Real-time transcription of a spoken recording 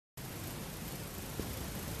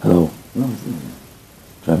No, it's not.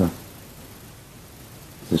 Trevor.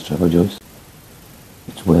 Is this Trevor, Joyce?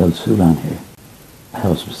 It's well Sulan here. I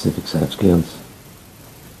have a specific set of skills.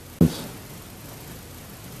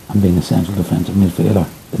 And being a central defensive midfielder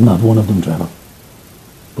is not one of them, Trevor.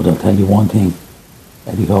 But I'll tell you one thing.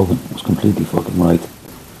 Eddie Hogan was completely fucking right.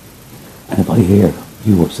 And if I hear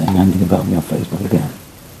you were saying anything about me on Facebook again,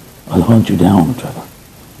 I'll hunt you down, Trevor.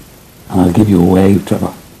 And I'll give you a wave,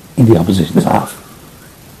 Trevor, in the opposition's half.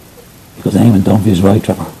 Because Eamon Dunphy is right,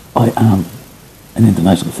 Trevor. I am an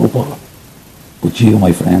international footballer. But you,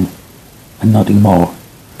 my friend, are nothing more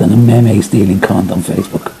than a meme-stealing cunt on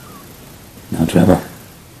Facebook. Now, Trevor,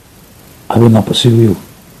 I will not pursue you.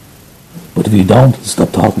 But if you don't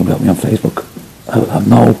stop talking about me on Facebook, I will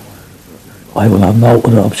have no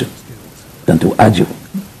other option than to add you.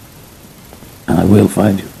 And I will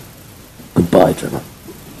find you. Goodbye, Trevor.